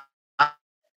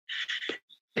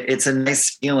 It's a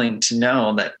nice feeling to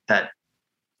know that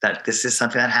this is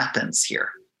something that happens here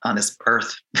on this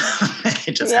earth.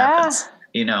 It just happens,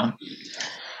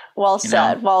 Well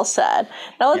said. Well said.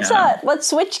 Now let's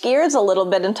switch gears a little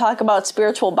bit and talk about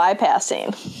spiritual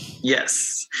bypassing.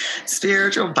 Yes.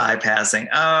 Spiritual bypassing.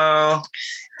 Oh,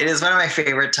 it is one of my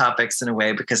favorite topics in a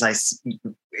way, because I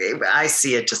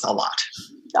see it just a lot.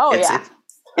 Oh,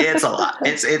 it's a lot.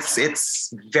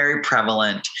 It's very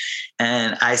prevalent.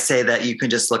 And I say that you can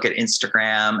just look at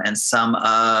Instagram and some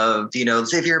of,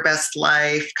 live your best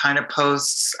life kind of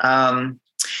posts are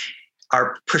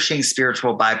pushing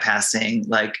spiritual bypassing,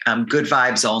 like good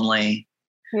vibes only.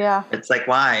 Yeah. It's like,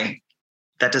 why?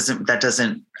 That doesn't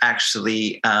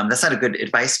actually, that's not a good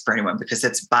advice for anyone, because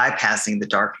it's bypassing the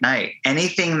dark night.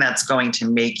 Anything that's going to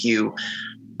make you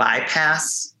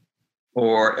bypass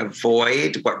or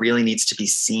avoid what really needs to be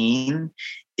seen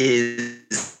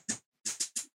is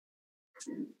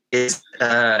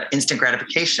instant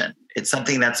gratification. It's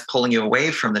something that's pulling you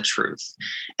away from the truth.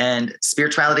 And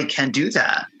spirituality can do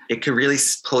that. It could really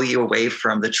pull you away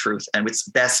from the truth. And it's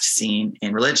best seen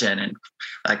in religion. And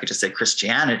I could just say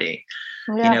Christianity.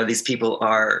 Yeah. These people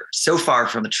are so far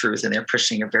from the truth, and they're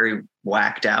pushing a very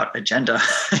whacked out agenda,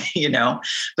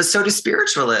 but so do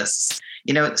spiritualists.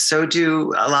 So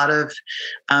do a lot of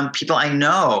people I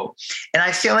know. And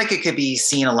I feel like it could be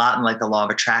seen a lot in like the law of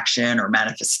attraction or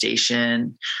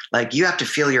manifestation. Like you have to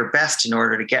feel your best in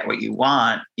order to get what you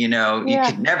want. You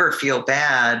could never feel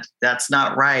bad. That's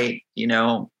not right,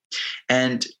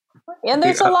 And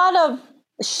there's a lot of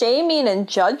shaming and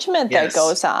judgment that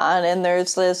goes on. And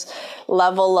there's this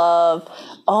level of,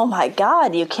 oh my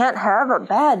God, you can't have a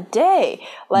bad day.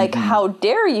 Like, how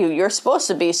dare you? You're supposed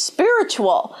to be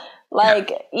spiritual.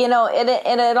 Like,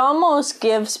 it almost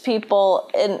gives people,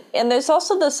 and there's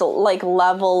also this like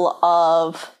level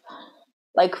of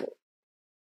like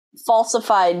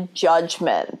falsified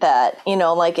judgment that,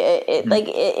 like like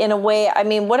in a way, I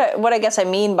mean, what I guess I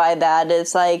mean by that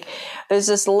is like, there's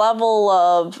this level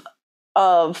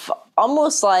of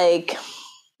almost like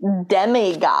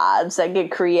demigods that get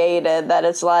created, that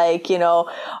it's like, I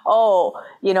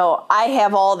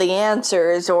have all the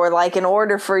answers, or like in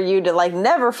order for you to like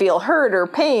never feel hurt or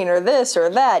pain or this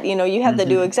or that, you have to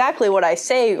do exactly what I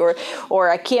say, or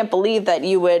I can't believe that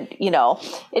you would,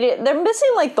 they're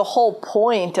missing like the whole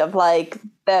point of like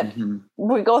that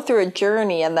we go through a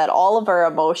journey, and that all of our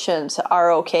emotions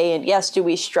are okay. And yes, do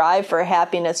we strive for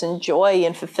happiness and joy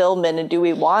and fulfillment? And do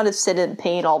we want to sit in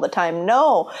pain all the time?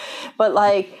 No. But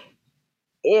like,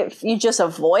 if you just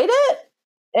avoid it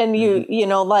and you,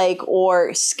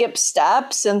 or skip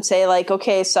steps and say like,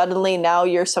 okay, suddenly now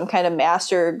you're some kind of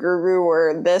master or guru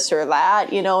or this or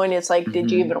that, and it's like, did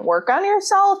you even work on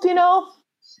yourself,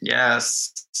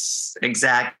 Yes,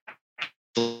 exactly.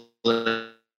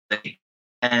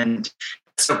 And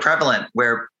it's so prevalent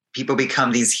where people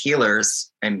become these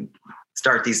healers and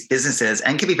start these businesses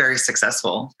and can be very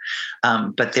successful,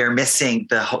 but they're missing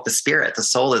the spirit. The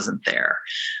soul isn't there.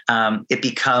 It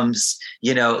becomes,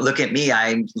 look at me,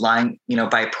 I'm lying,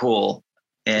 by a pool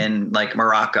in like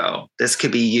Morocco. This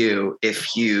could be you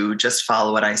if you just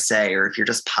follow what I say, or if you're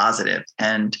just positive.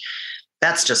 And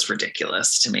that's just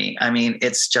ridiculous to me. I mean,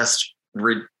 it's just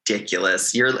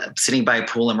ridiculous. You're sitting by a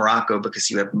pool in Morocco because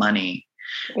you have money.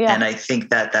 Yeah. And I think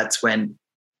that's when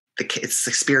it's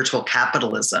the spiritual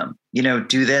capitalism,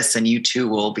 do this and you too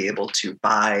will be able to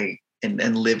buy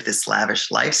and live this lavish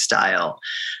lifestyle.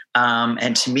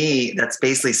 And to me, that's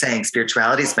basically saying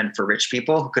spirituality is meant for rich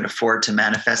people who can afford to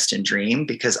manifest and dream,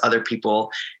 because other people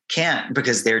can't,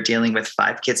 because they're dealing with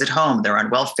 5 kids at home. They're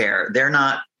on welfare. They're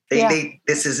not,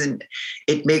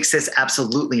 it makes this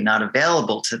absolutely not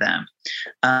available to them.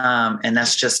 And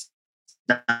that's just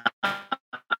not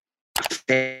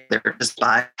fair. They're just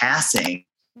bypassing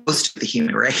most of the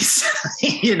human race.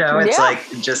 It's like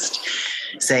just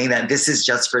saying that this is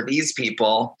just for these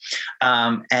people.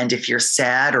 And if you're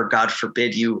sad, or God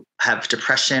forbid you have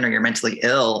depression or you're mentally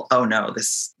ill, oh no,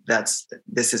 this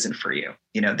isn't for you.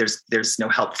 There's no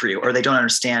help for you, or they don't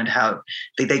understand how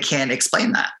they can't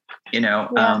explain that,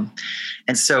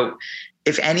 and so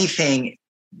if anything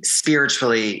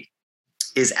spiritually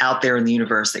is out there in the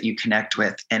universe that you connect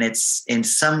with, and it's in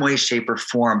some way, shape, or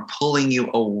form pulling you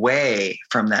away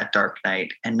from that dark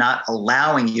night and not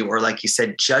allowing you, or like you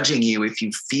said, judging you if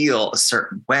you feel a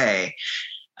certain way,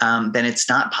 then it's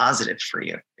not positive for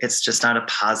you. It's just not a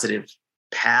positive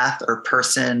path or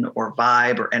person or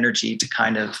vibe or energy to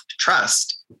kind of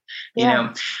trust.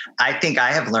 I think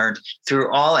I have learned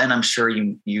through all, and I'm sure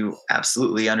you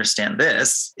absolutely understand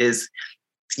this, is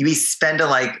we spend a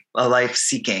life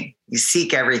seeking. You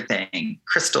seek everything,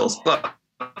 crystals, books,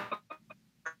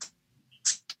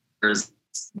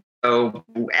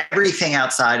 everything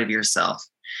outside of yourself.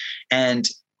 And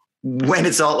when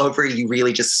it's all over, you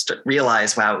really just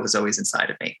realize, wow, it was always inside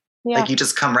of me. Yeah. Like you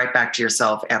just come right back to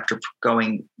yourself after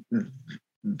going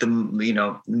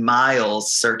the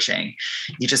miles searching.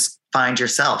 You just find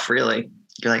yourself, really.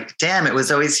 You're like, damn, it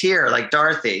was always here. Like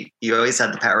Dorothy, you always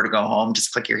had the power to go home,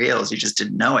 just click your heels. You just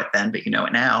didn't know it then, but you know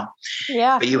it now.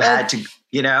 Yeah. But you had to,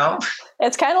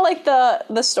 It's kind of like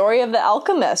the story of the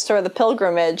alchemist or the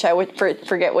pilgrimage. I would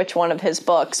forget which one of his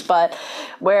books, but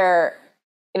where,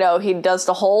 he does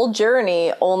the whole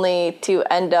journey only to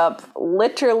end up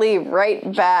literally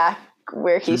right back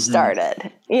where he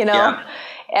started, Yeah.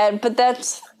 But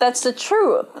that's the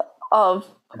truth of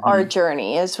our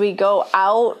journey, as we go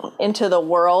out into the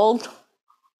world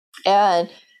and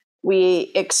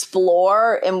we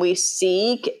explore and we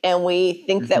seek and we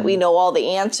think that we know all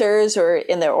the answers,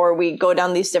 or we go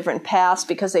down these different paths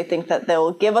because they think that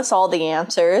they'll give us all the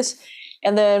answers,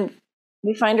 and then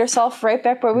we find ourselves right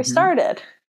back where we started.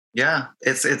 Yeah,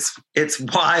 it's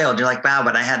wild. You're like, wow,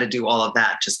 but I had to do all of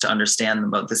that just to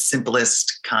understand the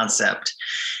simplest concept.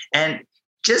 And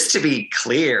just to be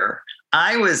clear,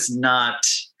 I was not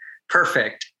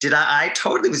perfect. I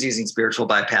totally was using spiritual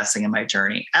bypassing in my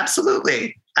journey.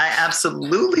 Absolutely. I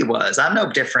absolutely was. I'm no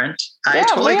different. Yeah,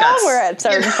 we all were at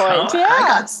certain points. Yeah. I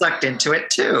got sucked into it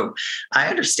too. I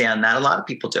understand that. A lot of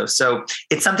people do. So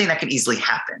it's something that can easily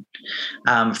happen,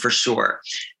 for sure.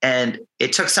 And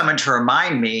it took someone to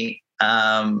remind me,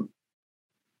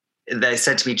 they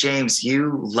said to me, James,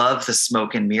 you love the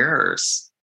smoke and mirrors.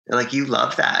 They're like, you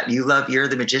love that. You're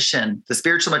the magician, the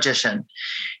spiritual magician.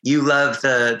 You love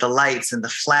the lights and the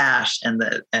flash and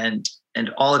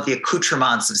all of the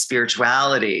accoutrements of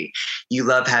spirituality. You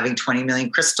love having 20 million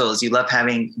crystals. You love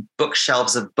having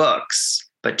bookshelves of books,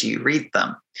 but do you read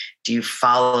them? Do you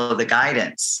follow the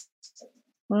guidance?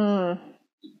 Actually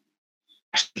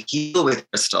heal with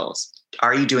crystals.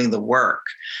 Are you doing the work?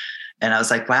 And I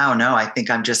was like, wow, no, I think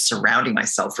I'm just surrounding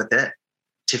myself with it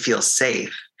to feel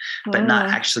safe, but not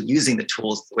actually using the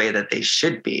tools the way that they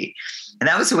should be. And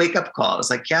that was a wake-up call. I was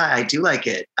like, yeah, I do like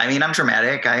it. I mean, I'm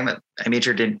dramatic. I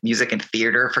majored in music and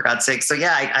theater, for God's sake. So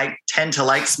yeah, I tend to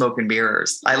like smoke and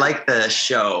mirrors. I like the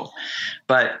show,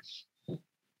 but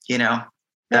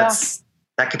that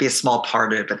could be a small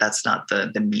part of it, but that's not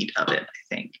the meat of it,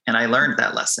 I think. And I learned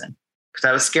that lesson because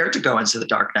I was scared to go into the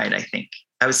dark night, I think.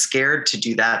 I was scared to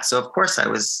do that. So of course I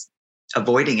was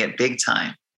avoiding it big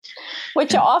time.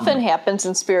 Which often happens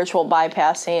in spiritual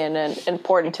bypassing, and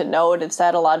important to note is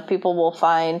that a lot of people will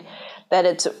find that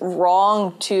it's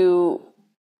wrong to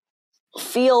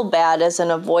feel bad as an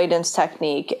avoidance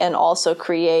technique and also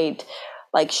create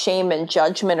like shame and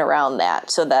judgment around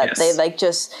that, so that they like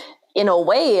just in a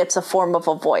way, it's a form of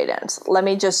avoidance. Let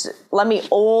me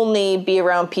only be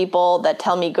around people that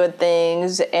tell me good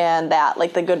things, and that,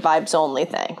 like, the good vibes only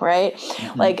thing, right?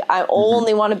 Mm-hmm. Like, I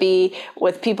only want to be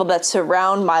with people that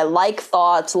surround my like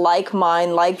thoughts, like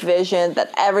mind, like vision,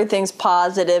 that everything's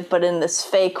positive, but in this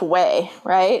fake way,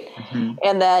 right? Mm-hmm.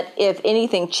 And that if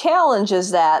anything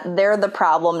challenges that, they're the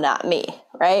problem, not me.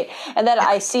 Right. And then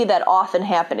I see that often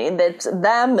happening. That's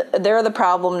them. They're the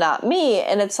problem, not me.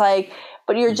 And it's like,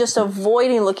 but you're just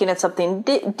avoiding looking at something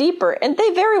deeper. And they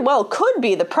very well could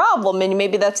be the problem. And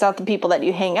maybe that's not the people that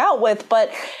you hang out with.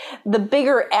 But the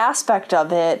bigger aspect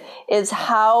of it is,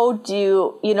 how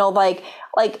do you know, like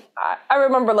I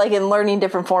remember, like, in learning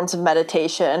different forms of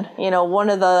meditation, you know,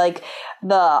 one of the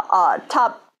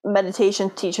top meditation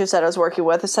teachers that I was working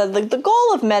with said, like, the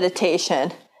goal of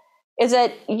meditation is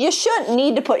that you shouldn't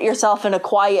need to put yourself in a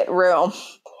quiet room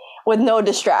with no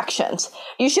distractions.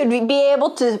 You should be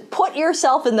able to put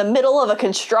yourself in the middle of a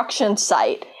construction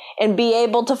site and be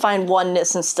able to find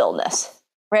oneness and stillness,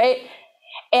 right?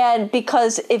 And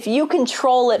because if you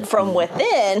control it from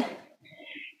within,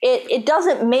 it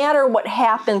doesn't matter what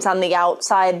happens on the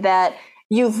outside, that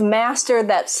you've mastered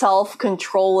that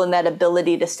self-control and that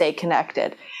ability to stay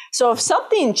connected. So if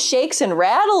something shakes and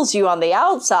rattles you on the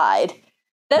outside,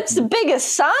 that's the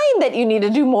biggest sign that you need to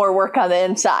do more work on the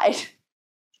inside.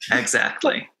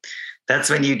 Exactly. That's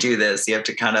when you do this. You have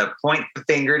to kind of point the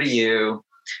finger to you,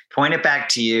 point it back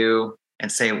to you,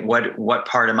 and say, what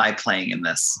part am I playing in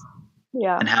this?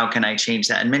 Yeah. And how can I change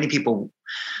that? And many people,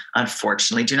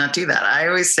 unfortunately, do not do that. I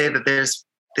always say that this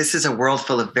is a world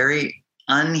full of very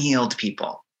unhealed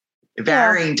people,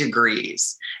 varying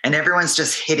degrees, and everyone's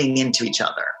just hitting into each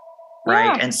other.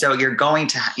 Right. Yeah. And so you're going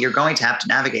to have to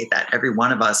navigate that. Every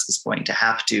one of us is going to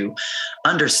have to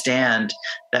understand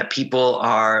that people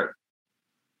are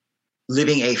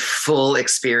living a full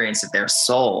experience of their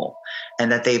soul,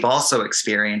 and that they've also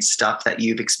experienced stuff that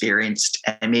you've experienced,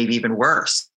 and maybe even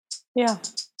worse. Yeah.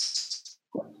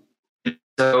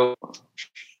 So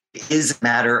it is a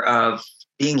matter of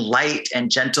being light and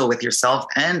gentle with yourself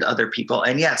and other people.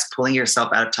 And yes, pulling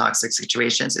yourself out of toxic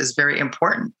situations is very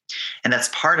important. And that's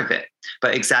part of it.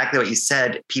 But exactly what you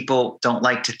said, people don't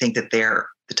like to think that they're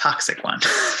the toxic one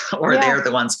or they're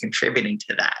the ones contributing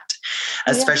to that,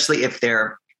 especially if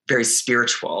they're very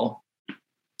spiritual,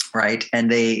 right? And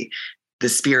the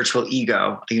spiritual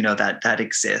ego, you know, that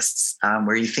exists,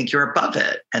 where you think you're above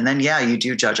it. And then, you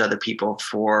do judge other people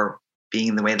for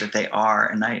being the way that they are.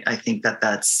 And I think that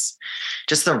that's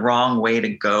just the wrong way to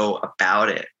go about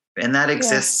it. And that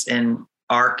exists in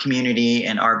our community,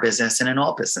 in our business, and in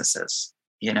all businesses,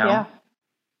 you know,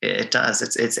 it does.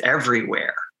 It's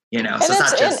everywhere, you know, so it's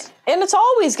not just, and it's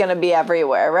always going to be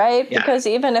everywhere, right? Yeah. Because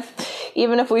even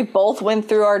if we both went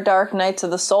through our dark nights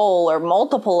of the soul, or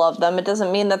multiple of them, it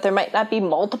doesn't mean that there might not be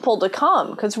multiple to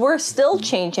come, because we're still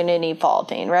changing and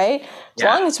evolving, right? As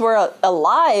long as we're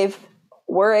alive,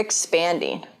 we're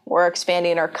expanding. We're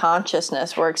expanding our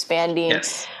consciousness. We're expanding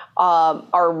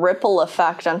our ripple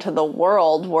effect onto the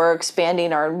world. We're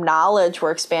expanding our knowledge.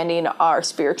 We're expanding our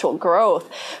spiritual growth.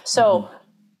 So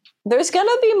there's going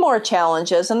to be more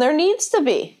challenges, and there needs to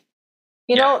be.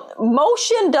 You know,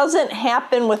 motion doesn't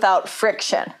happen without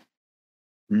friction.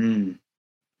 Mm-hmm.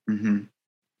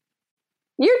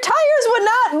 Your tires would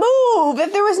not move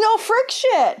if there was no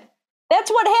friction. That's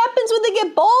what happens when they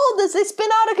get bald, is they spin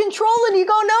out of control and you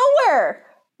go nowhere.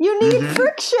 You need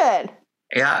friction.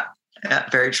 Yeah,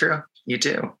 very true. You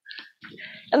do.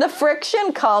 And the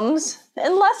friction comes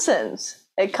in lessons.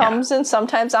 It comes in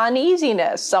sometimes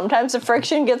uneasiness. Sometimes the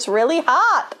friction gets really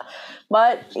hot,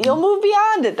 but you'll move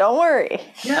beyond it. Don't worry.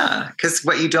 Yeah, because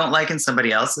what you don't like in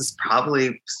somebody else is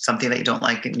probably something that you don't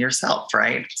like in yourself,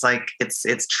 right? It's like it's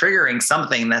triggering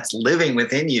something that's living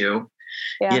within you.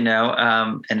 You know,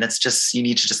 and that's just, you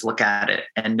need to just look at it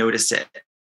and notice it.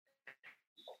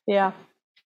 Yeah.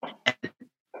 And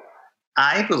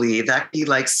I believe that be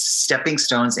like stepping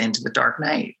stones into the dark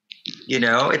night. You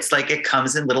know, it's like it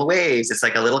comes in little waves. It's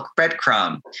like a little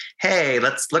breadcrumb. Hey,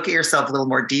 let's look at yourself a little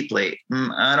more deeply.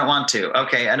 I don't want to.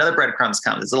 Okay, another breadcrumbs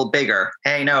comes. It's a little bigger.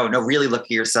 Hey, no, really look at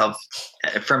yourself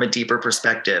from a deeper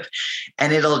perspective.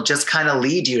 And it'll just kind of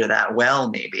lead you to that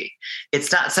well, maybe.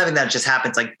 It's not something that just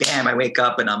happens like, bam, I wake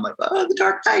up and I'm like, oh, the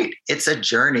dark night. It's a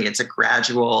journey. It's a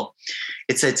gradual,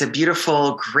 it's a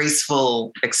beautiful,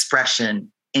 graceful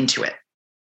expression into it.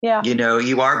 Yeah. You know,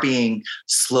 you are being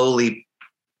slowly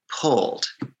pulled,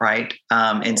 right?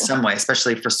 In some way,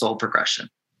 especially for soul progression.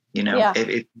 You know,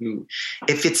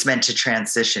 if it's meant to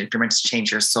transition, if you're meant to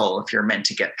change your soul, if you're meant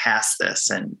to get past this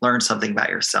and learn something about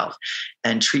yourself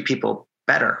and treat people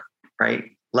better, right?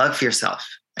 Love yourself,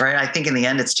 right? I think in the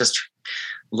end, it's just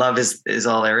love is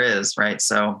all there is, right?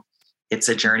 So it's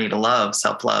a journey to love,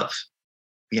 self-love,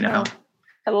 you know.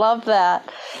 I love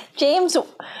that. James,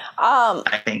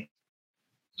 I think.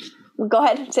 Go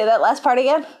ahead. Say that last part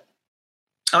again.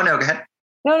 Oh, no, go ahead.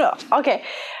 No. Okay.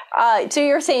 So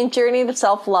you're saying journey to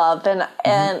self-love, and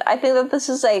I think that this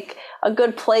is like a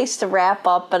good place to wrap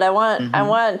up, but I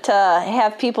want to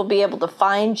have people be able to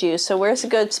find you. So where's a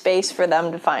good space for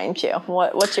them to find you?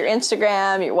 What's your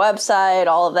Instagram, your website,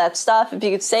 all of that stuff? If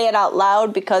you could say it out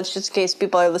loud, because just in case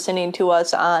people are listening to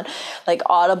us on like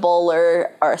Audible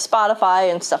or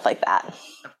Spotify and stuff like that.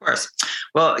 Of course.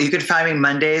 Well, you can find me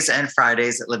Mondays and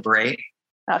Fridays at Liberate.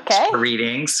 Okay. For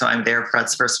readings. So I'm there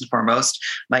first and foremost.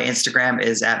 My Instagram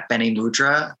is at Bene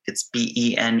Mudra. It's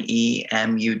BENEMUDRA.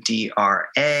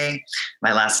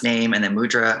 My last name, and then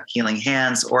Mudra Healing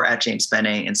Hands, or at James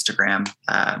Bene Instagram.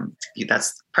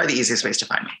 That's probably the easiest ways to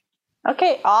find me.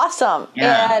 Okay, awesome.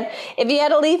 Yeah. And if you had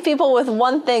to leave people with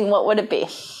one thing, what would it be?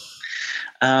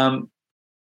 Well,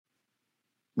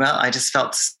 I just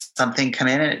felt something come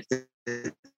in and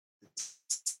it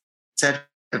said,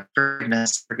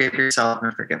 forgiveness, forgive yourself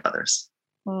and forgive others.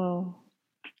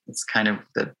 It's kind of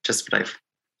just what I've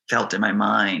felt in my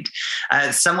mind.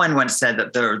 Someone once said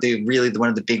that one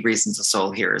of the big reasons the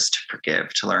soul here is to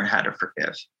forgive, to learn how to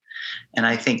forgive. And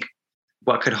I think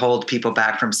what could hold people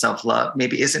back from self-love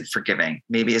maybe isn't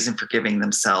forgiving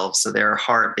themselves. So their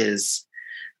heart is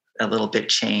a little bit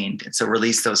chained. And so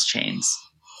release those chains.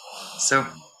 So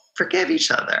forgive each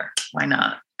other. Why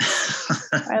not?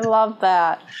 I love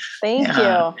that. Thank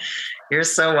you. You're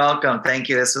so welcome. Thank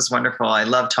you. This was wonderful. I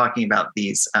love talking about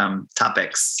these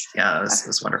topics. Yeah, it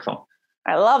was wonderful.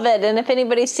 I love it. And if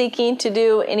anybody's seeking to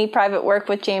do any private work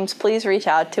with James, please reach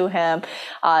out to him.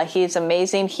 He's an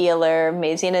amazing healer,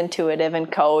 amazing intuitive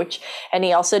and coach. And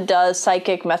he also does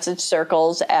psychic message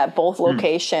circles at both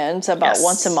locations about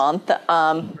once a month.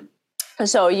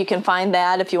 So you can find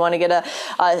that if you want to get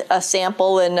a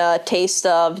sample and a taste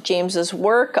of James's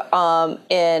work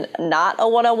in not a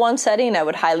one-on-one setting. I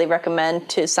would highly recommend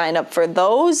to sign up for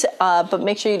those, but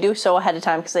make sure you do so ahead of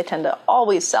time, because they tend to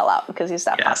always sell out because he's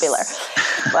that popular.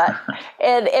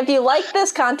 And if you like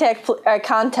this content,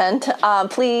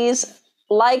 please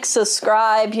like,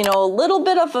 subscribe, a little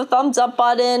bit of a thumbs up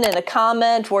button and a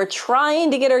comment. We're trying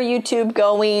to get our YouTube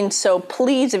going. So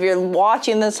please, if you're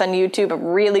watching this on YouTube, I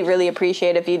really, really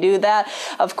appreciate if you do that.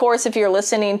 Of course, if you're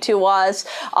listening to us,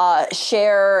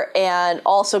 share and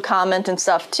also comment and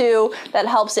stuff too. That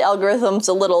helps the algorithms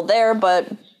a little there, but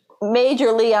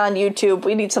majorly on YouTube,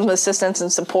 we need some assistance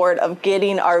and support of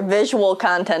getting our visual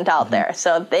content out there.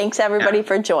 So thanks everybody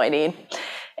for joining,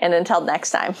 and until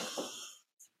next time.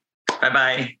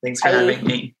 Bye-bye. Thanks for having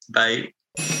me. Bye.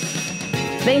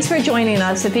 Thanks for joining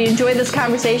us. If you enjoyed this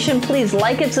conversation, please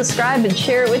like it, subscribe, and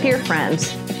share it with your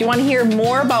friends. If you want to hear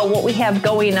more about what we have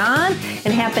going on and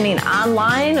happening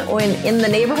online or in the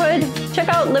neighborhood, check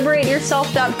out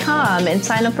liberateyourself.com and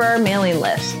sign up for our mailing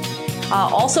list.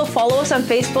 Also follow us on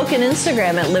Facebook and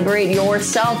Instagram at Liberate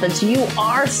Yourself. It's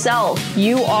YouRself,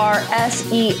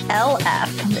 URSELF.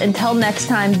 Until next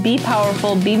time, be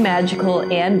powerful, be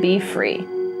magical, and be free.